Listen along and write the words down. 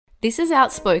This is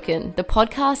Outspoken, the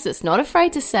podcast that's not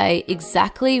afraid to say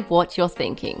exactly what you're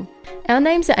thinking. Our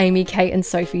names are Amy, Kate and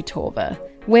Sophie Torber.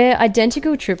 We're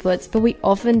identical triplets, but we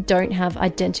often don't have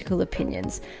identical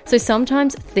opinions, so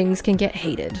sometimes things can get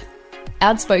heated.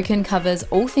 Outspoken covers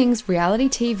all things reality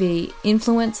TV,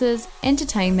 influencers,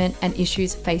 entertainment and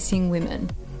issues facing women.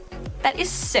 That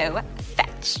is so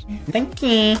fetch. Thank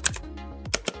you.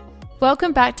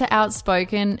 Welcome back to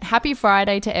Outspoken. Happy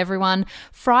Friday to everyone.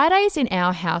 Fridays in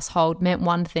our household meant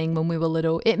one thing when we were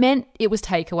little. It meant it was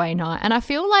takeaway night. And I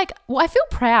feel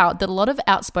proud that a lot of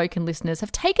Outspoken listeners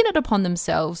have taken it upon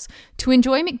themselves to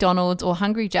enjoy McDonald's or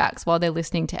Hungry Jack's while they're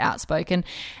listening to Outspoken.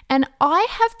 And I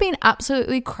have been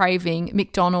absolutely craving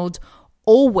McDonald's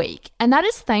all week. And that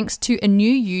is thanks to a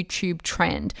new YouTube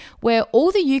trend where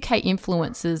all the UK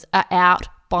influencers are out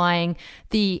buying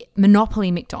the Monopoly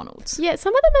McDonald's. Yeah,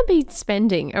 some of them have been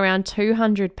spending around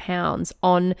 £200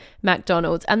 on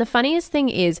McDonald's. And the funniest thing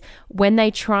is when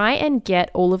they try and get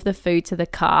all of the food to the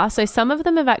car, so some of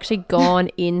them have actually gone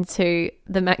into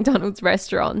the McDonald's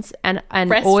restaurants and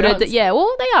ordered they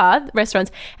are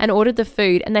restaurants and ordered the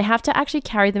food, and they have to actually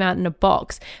carry them out in a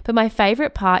box. But my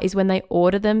favorite part is when they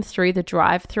order them through the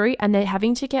drive-through and they're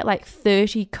having to get like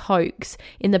 30 Cokes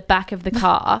in the back of the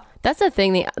car. That's the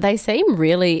thing, they seem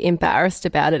really embarrassed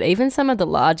about it. Even some of the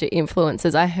larger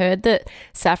influencers. I heard that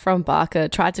Saffron Barker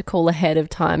tried to call ahead of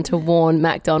time to warn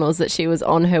McDonald's that she was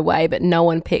on her way, but no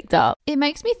one picked up. It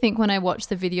makes me think when I watch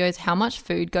the videos how much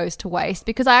food goes to waste,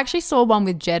 because I actually saw one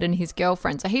with Jed and his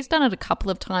girlfriend. So he's done it a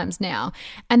couple of times now.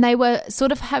 And they were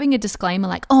sort of having a disclaimer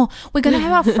like, oh, we're going to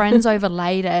have our friends over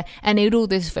later and eat all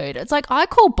this food. It's like, I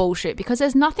call bullshit, because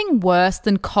there's nothing worse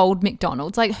than cold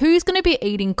McDonald's. Like, who's going to be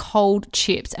eating cold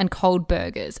chips and cold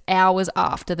burgers hours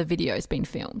after the video's been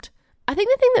filmed? I think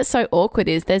the thing that's so awkward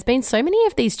is there's been so many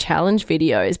of these challenge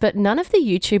videos, but none of the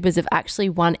YouTubers have actually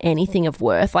won anything of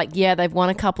worth. Like, yeah, they've won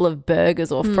a couple of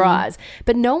burgers or fries,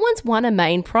 but no one's won a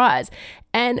main prize.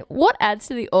 And what adds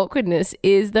to the awkwardness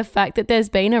is the fact that there's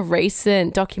been a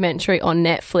recent documentary on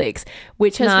Netflix,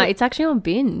 which has... it's actually on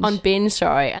Binge. On Binge,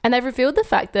 sorry. And they've revealed the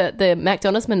fact that the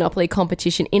McDonald's Monopoly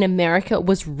competition in America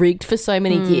was rigged for so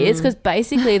many years, because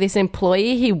basically this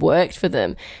employee, he worked for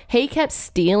them. He kept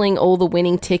stealing all the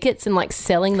winning tickets and like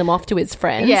selling them off to his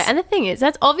friends. Yeah, and the thing is,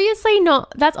 that's obviously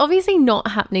not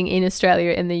happening in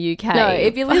Australia and the UK. No,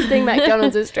 if you're listening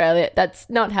McDonald's Australia, that's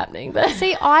not happening. But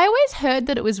see, I always heard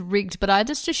that it was rigged, but I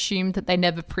just assumed that they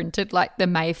never printed like the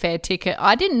Mayfair ticket.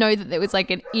 I didn't know that there was like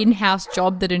an in-house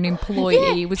job that an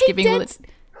employee was giving all its...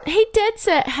 He dead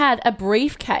set had a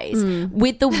briefcase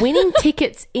with the winning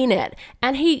tickets in it,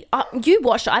 and he you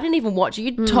watched it. I didn't even watch it.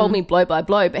 You told me blow by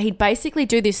blow, but he'd basically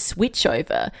do this switch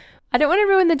over. I don't want to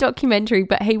ruin the documentary,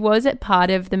 but he was at part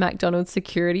of the McDonald's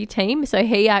security team, so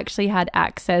he actually had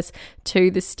access to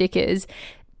the stickers.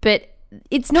 But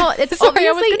it's not. It's Sorry,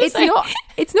 obviously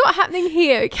it's not happening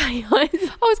here. Okay, I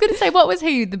was going to say, what was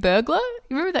he? The burglar?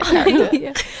 You remember that character?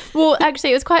 Yeah. Well,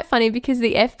 actually, it was quite funny because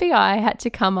the FBI had to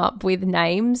come up with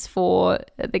names for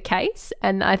the case,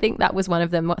 and I think that was one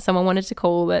of them. Someone wanted to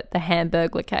call it the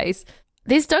Hamburglar case.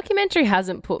 This documentary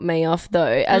hasn't put me off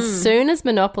though. As soon as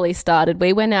Monopoly started,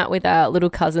 we went out with our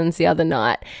little cousins the other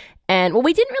night. And, well,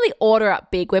 we didn't really order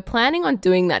up big. We're planning on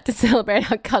doing that to celebrate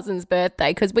our cousin's birthday,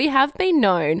 because we have been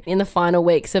known in the final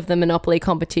weeks of the Monopoly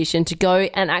competition to go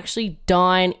and actually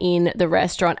dine in the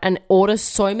restaurant and order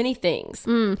so many things.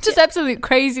 Just absolute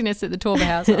craziness at the Torber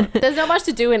house. There's not much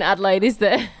to do in Adelaide, is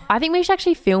there? I think we should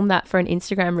actually film that for an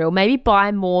Instagram reel. Maybe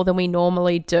buy more than we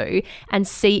normally do and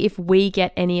see if we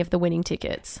get any of the winning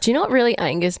tickets. Do you know what really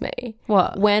angers me?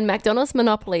 What? When McDonald's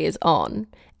Monopoly is on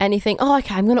and you think, oh,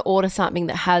 okay, I'm going to order something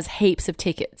that has heaps of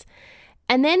tickets.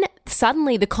 And then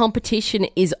suddenly the competition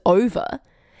is over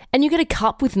and you get a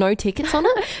cup with no tickets on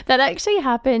it. That actually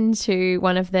happened to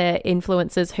one of the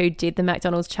influencers who did the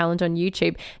McDonald's challenge on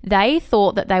YouTube. They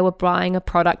thought that they were buying a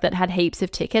product that had heaps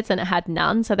of tickets and it had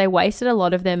none. So they wasted a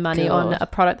lot of their money on a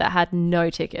product that had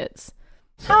no tickets.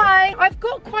 Hi, I've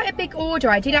got quite a big order.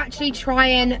 I did actually try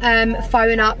and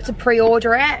phone up to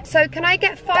pre-order it. So can I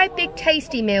get 5 big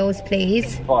tasty meals,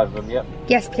 please? 5 of them, yep.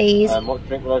 Yes, please. What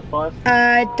drink were those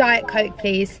 5? Diet Coke,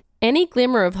 please. Any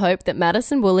glimmer of hope that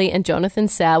Madison Woolley and Jonathan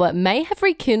Sauer may have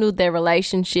rekindled their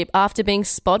relationship after being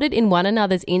spotted in one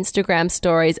another's Instagram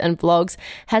stories and vlogs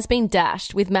has been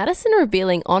dashed, with Madison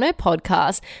revealing on her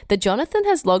podcast that Jonathan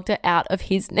has logged her out of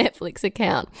his Netflix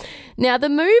account. Now, the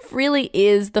move really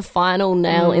is the final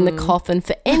nail in the coffin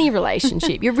for any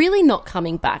relationship. You're really not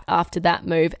coming back after that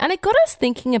move. And it got us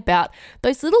thinking about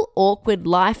those little awkward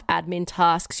life admin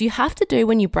tasks you have to do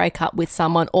when you break up with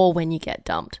someone or when you get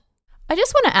dumped. I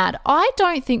just want to add, I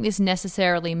don't think this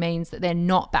necessarily means that they're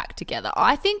not back together.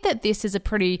 I think that this is a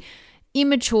pretty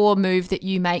immature move that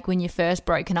you make when you're first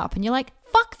broken up and you're like,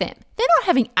 fuck them. They're not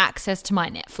having access to my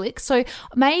Netflix. So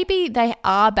maybe they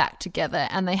are back together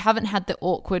and they haven't had the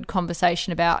awkward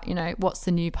conversation about, what's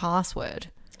the new password.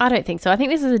 I don't think so. I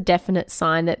think this is a definite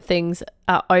sign that things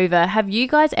are over. Have you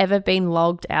guys ever been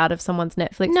logged out of someone's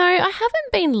Netflix? No, I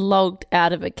haven't been logged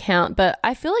out of account, but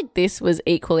I feel like this was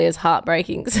equally as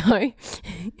heartbreaking. So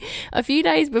a few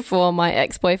days before my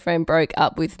ex-boyfriend broke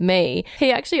up with me,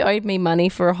 he actually owed me money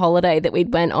for a holiday that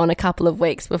we'd went on a couple of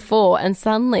weeks before, and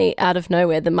suddenly out of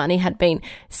nowhere the money had been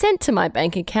sent to my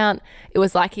bank account. It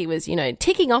was like he was,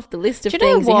 ticking off the list of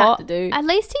things he had to do. At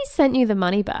least he sent you the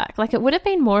money back. Like, it would have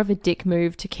been more of a dick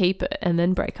move to keep it and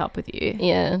then break up with you.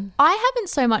 Yeah. I haven't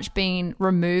so much been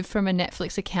removed from a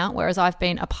Netflix account, whereas I've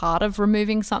been a part of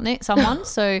removing someone.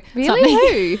 So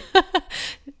Really? Who?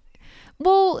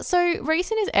 Well, so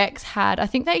Reese and his ex I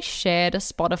think they shared a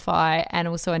Spotify and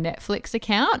also a Netflix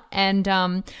account. And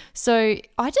so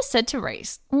I just said to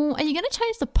Reese, are you going to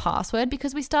change the password?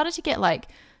 Because we started to get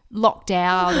locked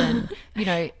out and,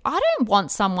 I don't want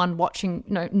someone watching,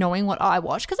 knowing what I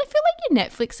watch, because I feel like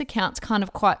your Netflix account's kind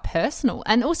of quite personal.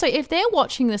 And also if they're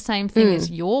watching the same thing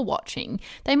as you're watching,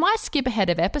 they might skip ahead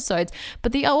of episodes.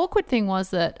 But the awkward thing was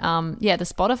that, the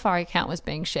Spotify account was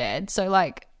being shared.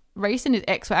 So Reese and his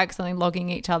ex were accidentally logging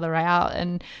each other out,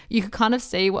 and you could kind of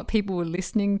see what people were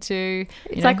listening to.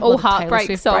 It's like all heartbreak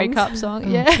songs. Breakup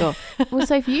song. Yeah. Sure. Well,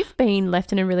 so if you've been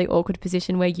left in a really awkward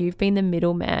position where you've been the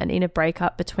middleman in a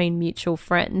breakup between mutual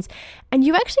friends, and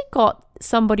you actually got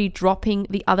somebody dropping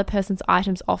the other person's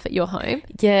items off at your home.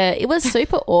 Yeah, it was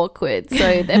super awkward.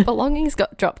 So their belongings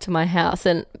got dropped to my house,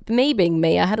 and me being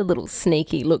me, I had a little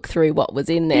sneaky look through what was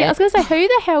in there. Yeah, I was going to say, who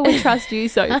the hell would trust you,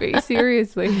 Sophie?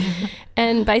 Seriously.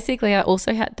 And basically I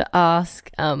also had to ask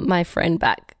my friend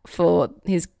back for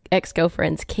his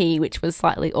ex-girlfriend's key, which was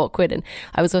slightly awkward. And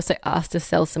I was also asked to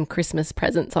sell some Christmas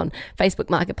presents on Facebook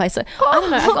Marketplace. So I don't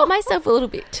know, I got myself a little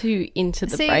bit too into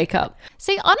the breakup.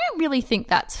 See, I don't really think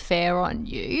that's fair on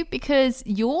you, because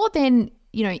you're then,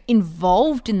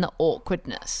 involved in the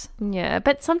awkwardness. Yeah,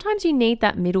 but sometimes you need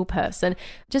that middle person.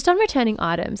 Just on returning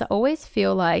items, I always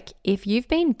feel like if you've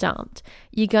been dumped,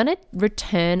 you're going to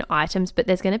return items, but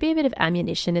there's going to be a bit of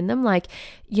ammunition in them. Like,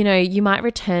 you might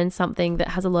return something that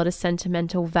has a lot of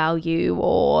sentimental value,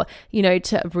 or,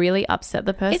 to really upset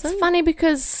the person. It's funny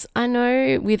because I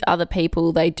know with other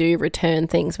people, they do return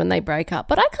things when they break up,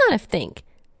 but I kind of think,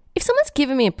 if someone's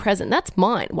given me a present, that's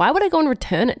mine. Why would I go and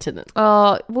return it to them?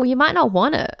 Oh, well, you might not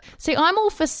want it. See, I'm all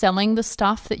for selling the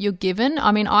stuff that you're given.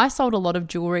 I mean, I sold a lot of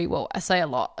jewelry. Well, I say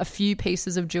a few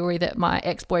pieces of jewelry that my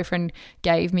ex-boyfriend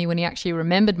gave me when he actually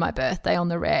remembered my birthday on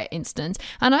the rare instance.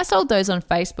 And I sold those on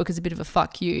Facebook as a bit of a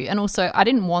fuck you. And also, I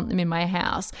didn't want them in my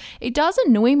house. It does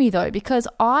annoy me though, because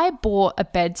I bought a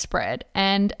bedspread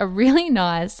and a really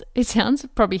nice, it sounds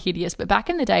probably hideous, but back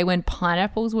in the day when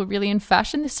pineapples were really in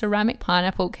fashion, this ceramic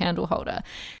pineapple candle holder,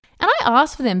 and I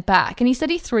asked for them back and he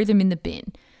said he threw them in the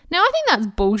bin. Now I think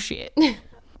that's bullshit.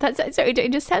 That's so,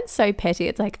 it just sounds so petty.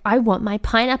 It's like, I want my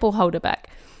pineapple holder back.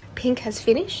 Pink has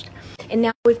finished, and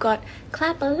now we've got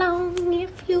clap along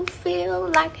if you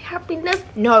feel like happiness.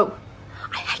 No,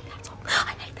 I hate that song.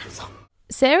 I hate that song.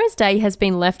 Sarah's day has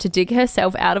been left to dig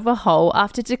herself out of a hole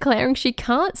after declaring she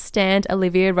can't stand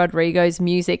Olivia Rodrigo's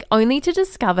music, only to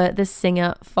discover the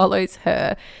singer follows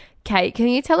her. Kate, can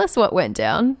you tell us what went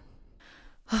down?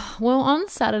 Well, on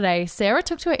Saturday, Sarah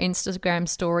took to her Instagram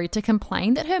story to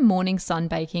complain that her morning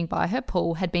sunbaking by her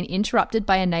pool had been interrupted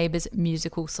by a neighbour's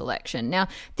musical selection. Now,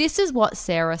 this is what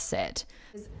Sarah said.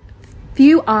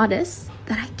 Few artists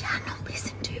that I cannot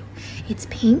listen to. It's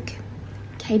Pink,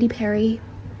 Katy Perry.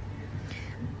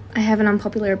 I have an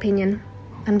unpopular opinion.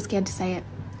 I'm scared to say it.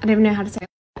 I don't even know how to say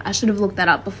it. I should have looked that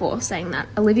up before saying that.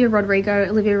 Olivia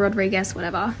Rodriguez,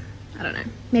 whatever. I don't know.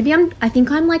 Maybe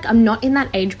I'm not in that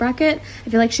age bracket. I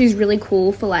feel like she's really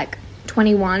cool for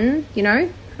 21,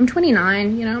 I'm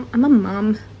 29, I'm a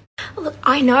mum. Look,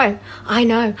 I know.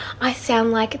 I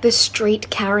sound like the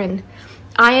street Karen.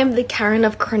 I am the Karen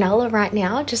of Cronulla right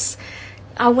now.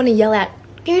 I want to yell out,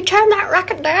 you turn that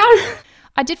racket down.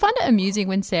 I did find it amusing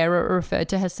when Sarah referred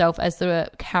to herself as the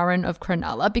Karen of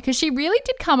Cronulla, because she really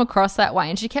did come across that way,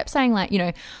 and she kept saying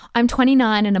I'm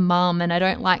 29 and a mum and I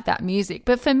don't like that music.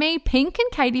 But for me, Pink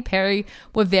and Katy Perry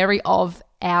were very of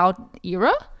our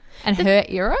era and her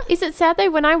era. Is it sad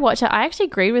though, when I watch her, I actually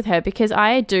agree with her, because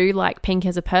I do like Pink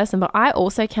as a person, but I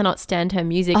also cannot stand her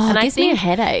music. And it gives me a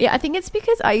headache. Yeah, I think it's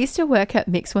because I used to work at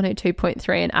Mix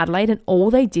 102.3 in Adelaide, and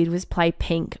all they did was play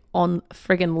Pink on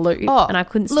friggin' loop, and I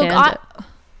couldn't stand it.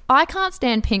 I can't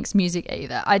stand Pink's music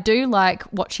either. I do like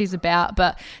what she's about,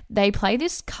 but they play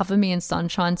this Cover Me in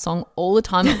Sunshine song all the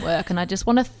time at work and I just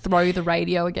want to throw the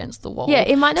radio against the wall. Yeah,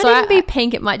 it might not even be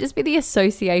Pink. It might just be the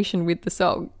association with the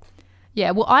song.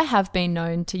 Yeah, well, I have been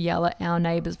known to yell at our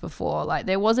neighbours before. Like,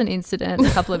 there was an incident a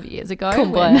couple of years ago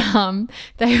when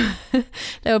they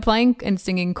were playing and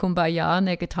singing Kumbaya on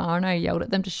their guitar and I yelled at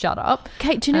them to shut up.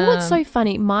 Kate, do you know what's so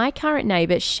funny? My current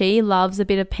neighbour, she loves a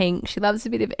bit of Pink. She loves a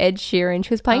bit of Ed Sheeran.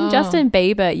 She was playing Justin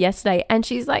Bieber yesterday and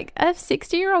she's like a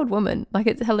 60-year-old woman. Like,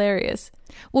 it's hilarious.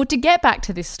 Well, to get back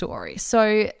to this story,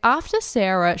 so after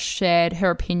Sarah shared her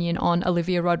opinion on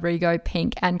Olivia Rodrigo,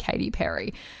 Pink and Katy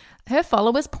Perry, her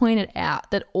followers pointed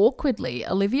out that awkwardly,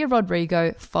 Olivia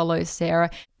Rodrigo follows Sarah.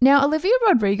 Now, Olivia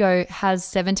Rodrigo has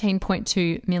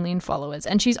 17.2 million followers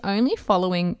and she's only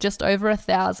following just over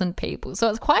 1,000 people. So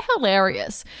it's quite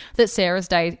hilarious that Sarah's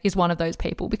Day is one of those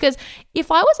people, because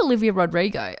if I was Olivia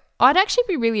Rodrigo, I'd actually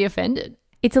be really offended.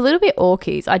 It's a little bit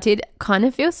awkies. I did kind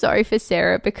of feel sorry for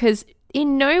Sarah because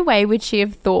in no way would she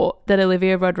have thought that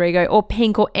Olivia Rodrigo or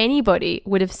Pink or anybody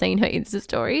would have seen her Insta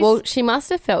stories. Well, she must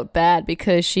have felt bad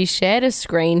because she shared a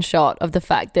screenshot of the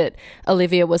fact that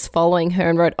Olivia was following her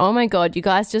and wrote, "Oh my God, you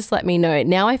guys just let me know.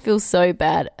 Now I feel so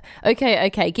bad.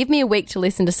 Okay, give me a week to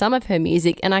listen to some of her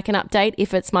music and I can update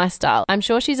if it's my style. I'm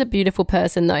sure she's a beautiful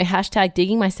person though. #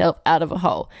 digging myself out of a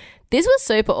hole." This was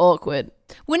super awkward.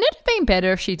 Wouldn't it have been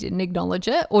better if she didn't acknowledge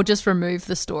it or just remove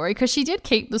the story? Because she did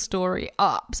keep the story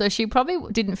up, so she probably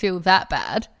didn't feel that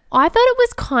bad. I thought it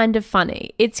was kind of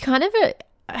funny. It's kind of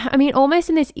almost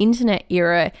in this internet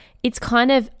era, it's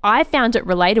kind of, I found it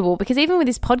relatable because even with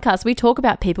this podcast, we talk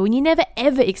about people and you never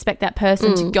ever expect that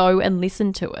person to go and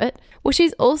listen to it. Well,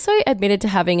 she's also admitted to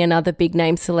having another big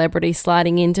name celebrity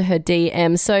sliding into her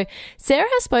DM. So Sarah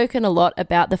has spoken a lot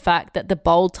about the fact that The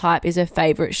Bold Type is her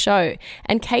favourite show.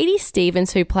 And Katie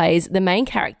Stevens, who plays the main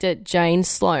character, Jane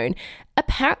Sloan,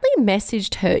 apparently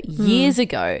messaged her years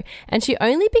ago and she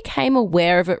only became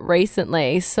aware of it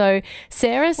recently. So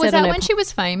Sarah said... Was that when she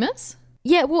was famous?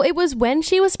 Yeah, well, it was when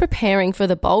she was preparing for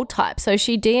The Bold Type. So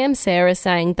she DM'd Sarah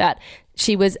saying that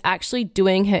she was actually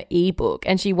doing her ebook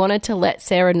and she wanted to let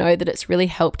Sarah know that it's really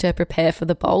helped her prepare for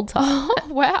The Bold Type. Oh,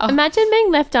 wow. Imagine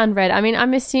being left unread. I mean,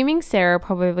 I'm assuming Sarah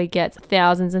probably gets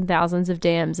thousands and thousands of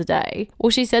DMs a day. Well,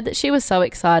 she said that she was so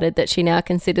excited that she now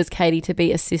considers Katie to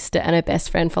be a sister and her best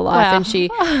friend for life. Wow. And she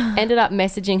ended up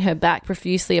messaging her back,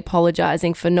 profusely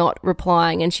apologising for not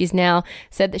replying. And she's now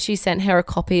said that she sent her a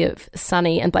copy of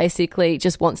Sunny and basically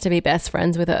just wants to be best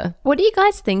friends with her. What do you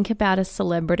guys think about a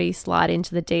celebrity slide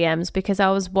into the DMs? Because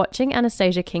I was watching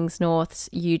Anastasia Kingsnorth's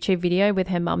YouTube video with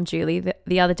her mum Julie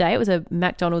the other day. It was a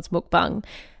McDonald's mukbang.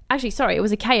 Actually, sorry, it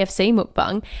was a KFC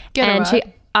mukbang.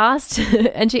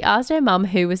 She asked her mum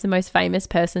who was the most famous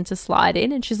person to slide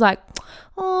in, and she's like,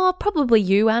 "Oh, probably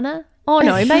you, Anna." Oh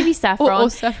no, maybe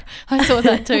Saffron. I saw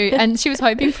that too. And she was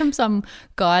hoping from some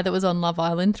guy that was on Love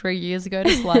Island 3 years ago to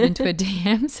slide into her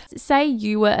DMs. Say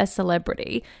you were a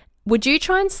celebrity. Would you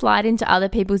try and slide into other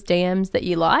people's DMs that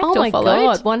you liked or followed? Oh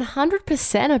my God,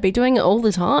 100%. I'd be doing it all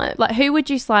the time. Like, who would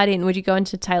you slide in? Would you go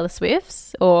into Taylor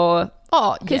Swift's or...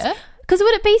 Oh, yeah. Because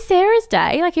would it be Sarah's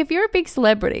Day? Like, if you're a big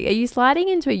celebrity, are you sliding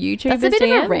into a YouTuber's That's a bit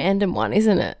DM? of a random one,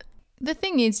 isn't it? The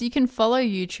thing is, you can follow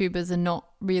YouTubers and not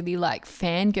really like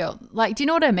fangirl. Like, do you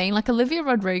know what I mean? Like, Olivia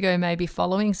Rodrigo may be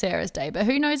following Sarah's Day, but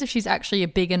who knows if she's actually a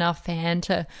big enough fan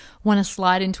to want to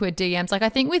slide into her DMs. Like, I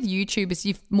think with YouTubers,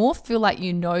 you more feel like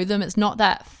you know them. It's not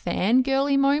that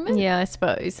fangirly moment. Yeah, I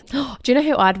suppose. Do you know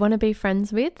who I'd want to be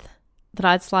friends with that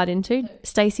I'd slide into?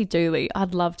 Stacey Dooley.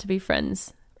 I'd love to be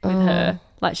friends with her.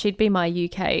 Like, she'd be my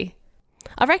UK.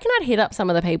 I reckon I'd hit up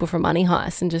some of the people from Money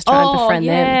Heist and just try and befriend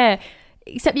them.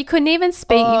 Except you couldn't even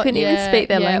speak. You couldn't even speak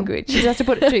their language. You just have to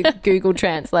put it to Google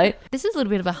Translate. This is a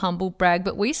little bit of a humble brag,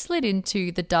 but we slid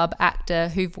into the dub actor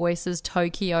who voices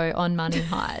Tokyo on Money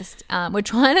Heist. We're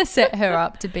trying to set her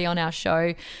up to be on our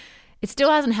show. It still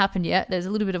hasn't happened yet. There's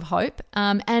a little bit of hope.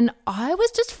 And I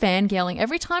was just fangirling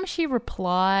every time she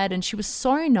replied, and she was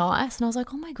so nice. And I was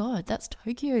like, oh my God, that's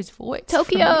Tokyo's voice.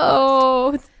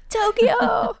 Tokyo!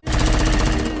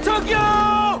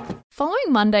 Following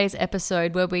Monday's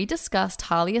episode where we discussed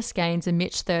Talia Skeins and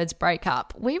Mitch Third's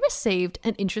breakup, we received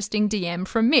an interesting DM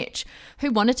from Mitch who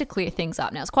wanted to clear things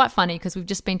up. Now, it's quite funny because we've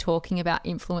just been talking about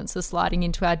influencers sliding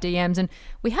into our DMs, and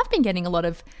we have been getting a lot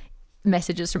of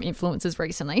messages from influencers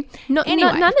recently. None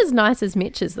as nice as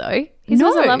Mitch's, though. His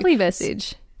was a lovely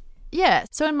message. Yeah,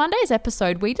 so in Monday's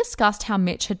episode, we discussed how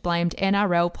Mitch had blamed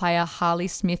NRL player Harley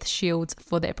Smith Shields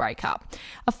for their breakup.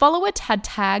 A follower had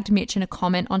tagged Mitch in a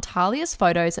comment on Talia's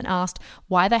photos and asked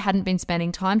why they hadn't been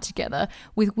spending time together,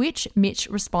 with which Mitch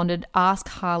responded, "Ask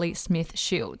Harley Smith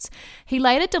Shields." He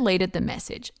later deleted the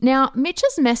message. Now,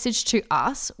 Mitch's message to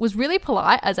us was really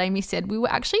polite, as Amy said. We were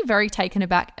actually very taken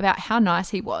aback about how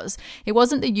nice he was. It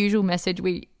wasn't the usual message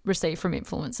we received from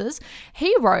influencers.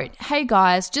 He wrote, "Hey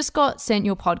guys, just got sent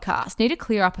your podcast. Need to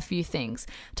clear up a few things.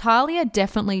 Talia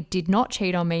definitely did not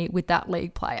cheat on me with that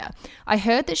league player. I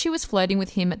heard that she was flirting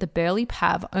with him at the Burleigh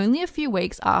Pav only a few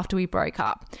weeks after we broke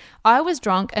up. I was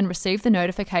drunk and received the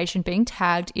notification being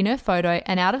tagged in her photo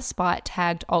and out of spite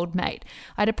tagged old mate.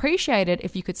 I'd appreciate it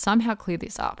if you could somehow clear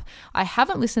this up. I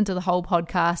haven't listened to the whole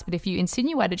podcast, but if you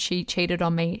insinuated she cheated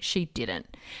on me, she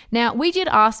didn't." Now, we did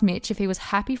ask Mitch if he was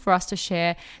happy for us to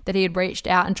share that he had reached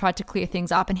out and tried to clear things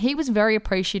up, and he was very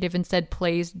appreciative and said,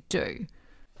 "Please do."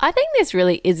 I think this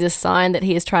really is a sign that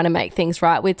he is trying to make things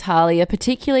right with Talia,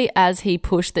 particularly as he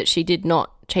pushed that she did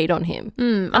not cheat on him.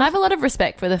 And I have a lot of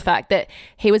respect for the fact that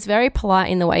he was very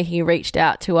polite in the way he reached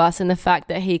out to us and the fact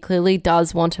that he clearly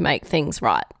does want to make things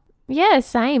right. Yeah,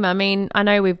 same. I mean, I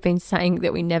know we've been saying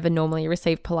that we never normally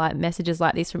receive polite messages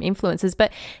like this from influencers,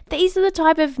 but these are the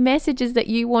type of messages that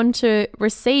you want to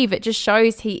receive. It just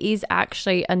shows he is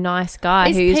actually a nice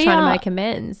guy who's trying to make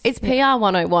amends. It's PR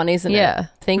 101, isn't it? Yeah.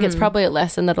 I think it's probably a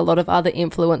lesson that a lot of other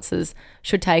influencers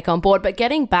should take on board. But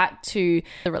getting back to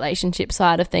the relationship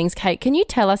side of things, Kate, can you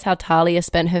tell us how Talia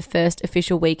spent her first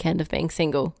official weekend of being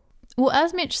single? Well,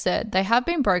 as Mitch said, they have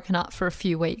been broken up for a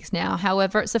few weeks now.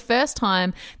 However, it's the first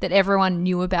time that everyone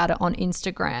knew about it on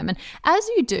Instagram. And as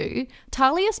you do,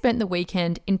 Talia spent the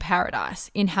weekend in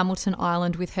paradise in Hamilton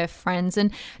Island with her friends.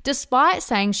 And despite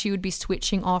saying she would be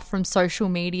switching off from social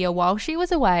media while she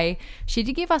was away, she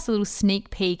did give us a little sneak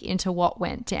peek into what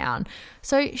went down.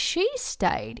 So she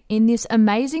stayed in this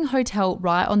amazing hotel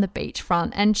right on the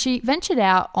beachfront, and she ventured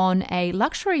out on a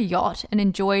luxury yacht and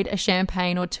enjoyed a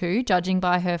champagne or two, judging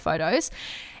by her photos.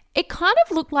 It kind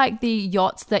of looked like the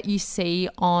yachts that you see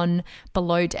on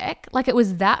Below Deck, like it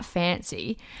was that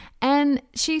fancy. And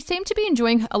she seemed to be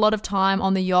enjoying a lot of time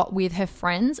on the yacht with her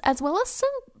friends, as well as some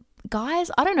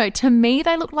guys. I don't know. To me,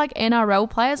 they looked like NRL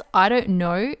players. I don't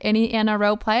know any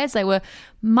NRL players. They were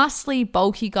muscly,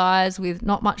 bulky guys with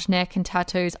not much neck and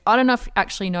tattoos. I don't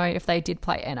actually know if they did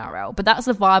play NRL, but that's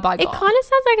the vibe I got. It kind of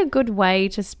sounds like a good way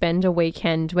to spend a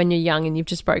weekend when you're young and you've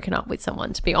just broken up with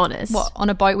someone, to be honest. What, on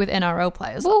a boat with NRL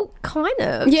players? Well, kind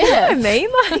of. Yeah. Do you know what I mean?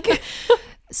 Like...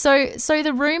 So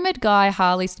the rumoured guy,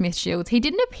 Harley Smith Shields, he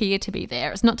didn't appear to be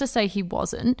there. It's not to say he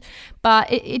wasn't, but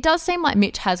it does seem like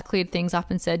Mitch has cleared things up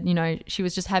and said, you know, she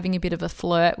was just having a bit of a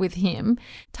flirt with him.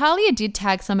 Talia did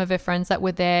tag some of her friends that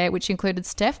were there, which included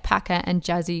Steph Packer and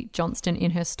Jazzy Johnston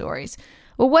in her stories.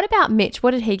 Well, what about Mitch?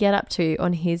 What did he get up to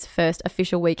on his first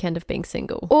official weekend of being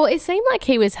single? Well, it seemed like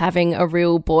he was having a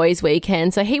real boys'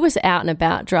 weekend. So he was out and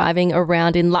about driving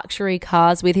around in luxury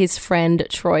cars with his friend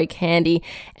Troy Candy.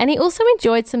 And he also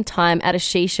enjoyed some time at a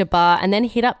shisha bar and then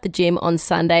hit up the gym on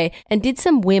Sunday and did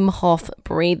some Wim Hof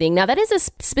breathing. Now, that is a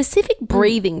specific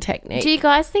breathing technique. Do you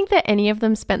guys think that any of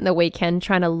them spent the weekend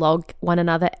trying to log one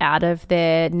another out of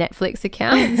their Netflix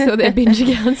accounts or their binge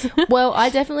accounts? Well, I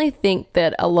definitely think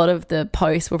that a lot of the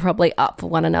posts were probably up for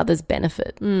one another's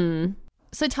benefit.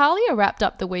 So Talia wrapped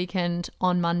up the weekend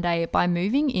on Monday by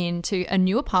moving into a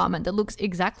new apartment that looks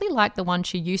exactly like the one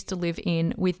she used to live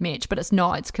in with Mitch, but it's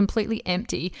not. It's completely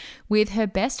empty, with her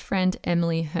best friend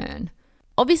Emily Hearn.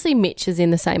 Obviously, Mitch is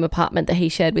in the same apartment that he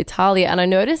shared with Talia, and I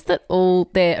noticed that all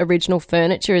their original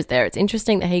furniture is there. It's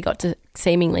interesting that he got to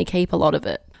seemingly keep a lot of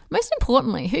it. Most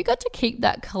importantly, who got to keep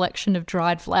that collection of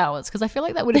dried flowers? Because I feel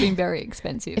like that would have been very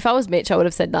expensive. If I was Mitch, I would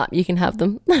have said, nah, you can have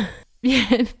them.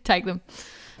 Yeah, take them.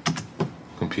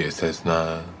 Computer says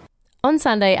no. On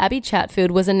Sunday, Abby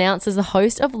Chatfield was announced as the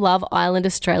host of Love Island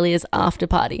Australia's after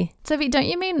party. Sophie, don't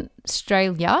you mean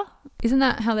Australia? Isn't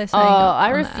that how they're saying Oh, it?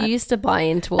 I on refuse to buy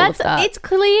into all of that. It's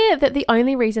clear that the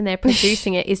only reason they're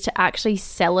producing it is to actually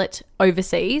sell it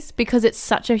overseas because it's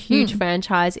such a huge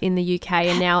franchise in the UK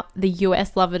and now the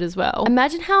US love it as well.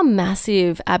 Imagine how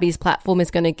massive Abby's platform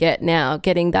is going to get now,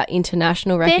 getting that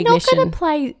international recognition.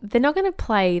 They're not going to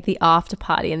play the after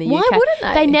party in the UK. Why wouldn't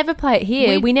they? They never play it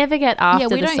here. We never get After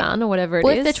the Sun or whatever it is.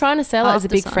 Well, if they're trying to sell it as a After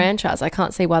big Sun. franchise, I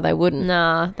can't see why they wouldn't.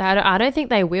 Nah, I don't think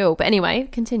they will. But anyway,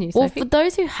 continue, Well, Sophie. for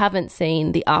those who haven't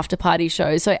seen the after party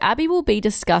show, so Abby will be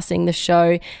discussing the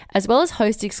show as well as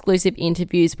host exclusive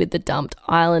interviews with the Dumped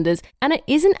Islanders. And it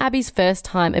isn't Abby's first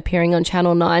time appearing on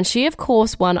Channel 9. She, of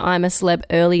course, won I'm a Celeb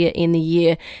earlier in the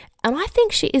year. And I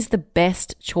think she is the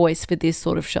best choice for this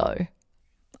sort of show.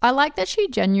 I like that she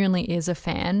genuinely is a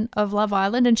fan of Love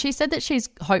Island, and she said that she's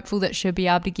hopeful that she'll be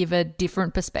able to give a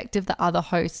different perspective that other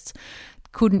hosts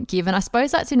couldn't give. And I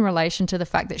suppose that's in relation to the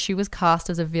fact that she was cast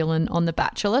as a villain on The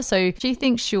Bachelor. So she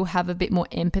thinks she'll have a bit more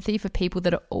empathy for people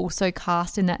that are also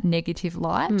cast in that negative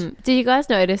light. Did you guys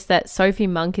notice that Sophie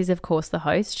Monk is, of course, the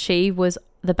host? She was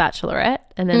the Bachelorette.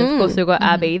 And then, of course, we've got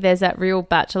Abby. There's that real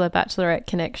Bachelor-Bachelorette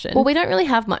connection. Well, we don't really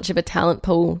have much of a talent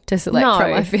pool to select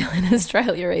from, I feel, in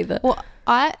Australia either. Well,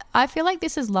 I feel like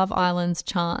this is Love Island's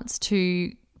chance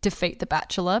to defeat The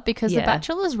Bachelor, because The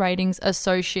Bachelor's ratings are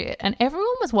so shit and everyone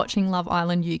was watching Love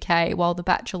Island UK while The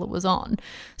Bachelor was on.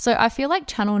 So I feel like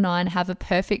Channel 9 have a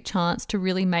perfect chance to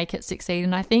really make it succeed,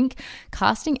 and I think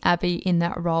casting Abby in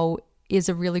that role is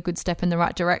a really good step in the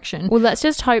right direction. Well, let's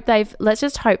just hope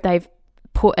they've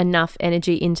put enough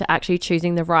energy into actually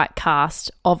choosing the right cast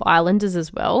of Islanders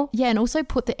as well. Yeah, and also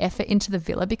put the effort into the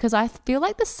villa, because I feel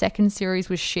like the second series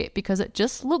was shit because it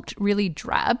just looked really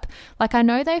drab. Like, I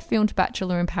know they filmed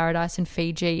Bachelor in Paradise in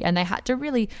Fiji and they had to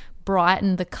really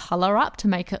brighten the colour up to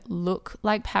make it look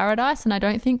like paradise, and I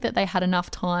don't think that they had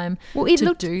enough time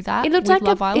to do that. It looked with like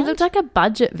Love Island. It looked like a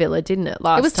budget villa, didn't it?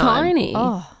 Last time it was time. tiny.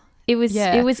 Oh, it was.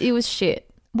 yeah. It was shit.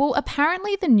 Well,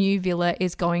 apparently the new villa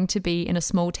is going to be in a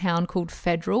small town called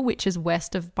Federal, which is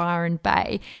west of Byron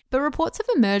Bay. But reports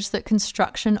have emerged that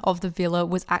construction of the villa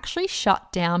was actually shut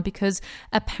down because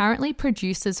apparently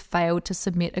producers failed to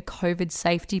submit a COVID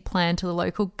safety plan to the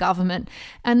local government.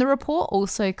 And the report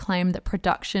also claimed that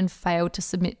production failed to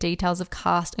submit details of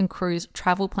cast and crew's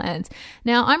travel plans.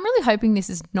 Now, I'm really hoping this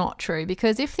is not true,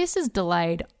 because if this is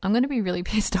delayed, I'm going to be really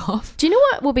pissed off. Do you know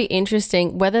what will be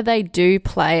interesting? Whether they do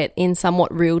play it in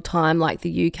somewhat real time like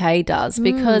the UK does,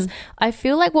 because I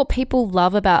feel like what people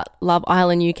love about Love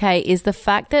Island UK is the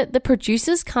fact that the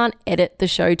producers can't edit the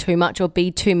show too much or be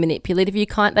too manipulative.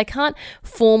 They can't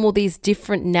form all these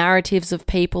different narratives of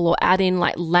people or add in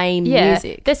like lame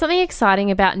music. There's something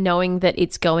exciting about knowing that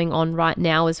it's going on right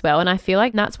now as well, and I feel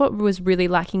like that's what was really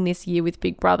lacking this year with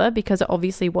Big Brother, because it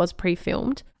obviously was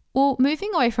pre-filmed. Well,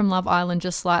 moving away from Love Island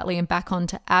just slightly and back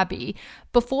onto Abby,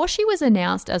 before she was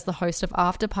announced as the host of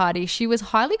After Party, she was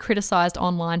highly criticised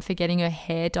online for getting her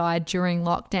hair dyed during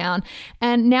lockdown.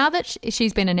 And now that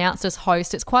she's been announced as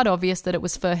host, it's quite obvious that it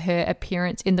was for her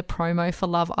appearance in the promo for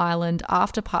Love Island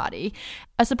After Party.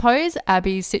 I suppose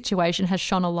Abby's situation has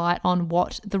shone a light on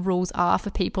what the rules are for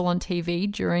people on TV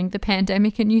during the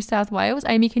pandemic in New South Wales.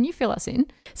 Amy, can you fill us in?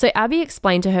 So Abby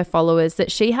explained to her followers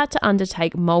that she had to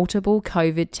undertake multiple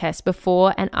COVID tests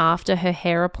before and after her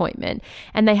hair appointment,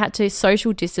 and they had to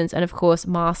social distance, and of course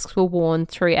masks were worn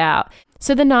throughout.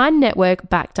 So the Nine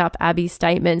Network backed up Abby's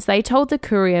statements. They told the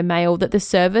Courier Mail that the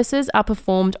services are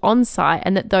performed on site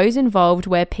and that those involved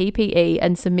wear PPE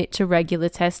and submit to regular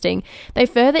testing. They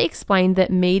further explained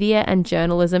that media and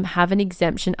journalism have an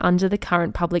exemption under the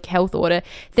current public health order.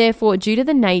 Therefore, due to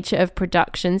the nature of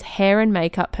productions, hair and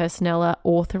makeup personnel are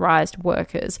authorised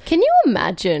workers. Can you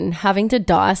imagine having to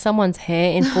dye someone's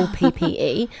hair in full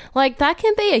PPE? Like, that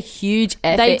can be a huge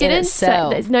effort in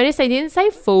itself. Notice they didn't say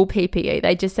full PPE.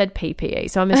 They just said PPE.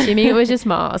 So I'm assuming it was just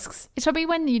masks. It's probably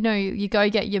when, you go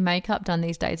get your makeup done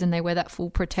these days and they wear that full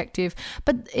protective.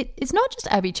 But it's not just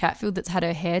Abby Chatfield that's had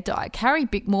her hair dyed. Carrie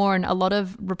Bickmore and a lot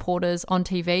of reporters on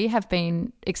TV have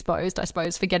been exposed, I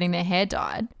suppose, for getting their hair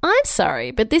dyed. I'm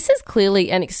sorry, but this is clearly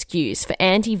an excuse for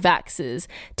anti-vaxxers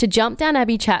to jump down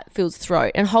Abby Chatfield's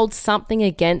throat and hold something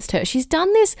against her. She's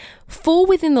done this full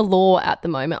within the law at the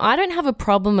moment. I don't have a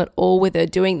problem at all with her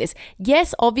doing this.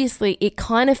 Yes, obviously, it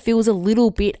kind of feels a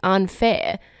little bit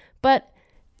unfair, but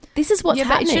this is what's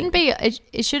happening. But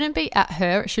it shouldn't be at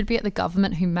her. It should be at the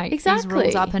government who make these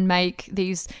rules up and make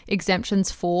these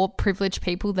exemptions for privileged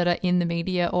people that are in the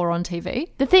media or on TV.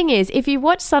 The thing is, if you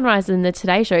watch Sunrise and the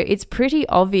Today Show, it's pretty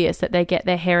obvious that they get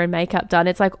their hair and makeup done.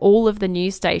 It's like all of the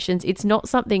news stations. It's not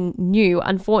something new.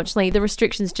 Unfortunately, the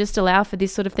restrictions just allow for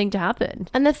this sort of thing to happen.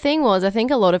 And the thing was, I think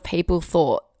a lot of people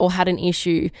thought or had an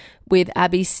issue with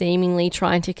Abby seemingly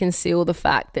trying to conceal the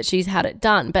fact that she's had it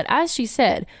done. But as she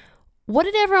said, what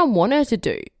did everyone want her to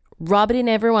do? Rub it in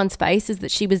everyone's faces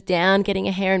that she was down getting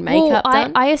her hair and makeup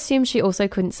done? I assume she also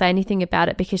couldn't say anything about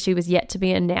it because she was yet to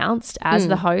be announced as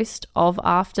the host of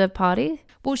After Party.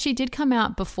 Well, she did come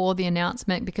out before the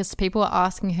announcement because people were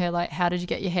asking her, like, how did you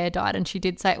get your hair dyed? And she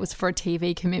did say it was for a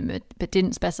TV commitment, but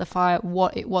didn't specify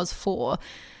what it was for.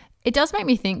 It does make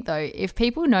me think, though, if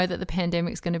people know that the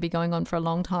pandemic's going to be going on for a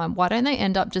long time, why don't they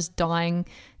end up just dyeing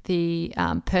the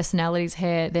personality's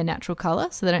hair their natural colour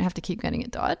so they don't have to keep getting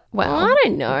it dyed? Well, I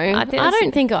don't know. I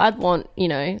don't think I'd want,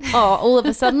 all of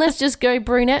a sudden let's just go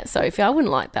brunette, Sophie. I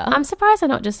wouldn't like that. I'm surprised they're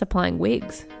not just supplying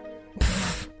wigs.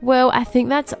 Well, I think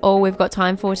that's all we've got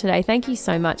time for today. Thank you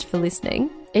so much for listening.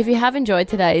 If you have enjoyed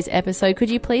today's episode, could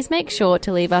you please make sure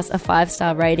to leave us a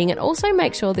 5-star rating and also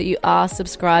make sure that you are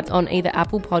subscribed on either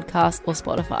Apple Podcasts or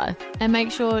Spotify. And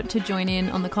make sure to join in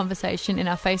on the conversation in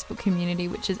our Facebook community,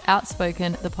 which is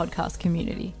Outspoken, the podcast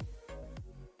community.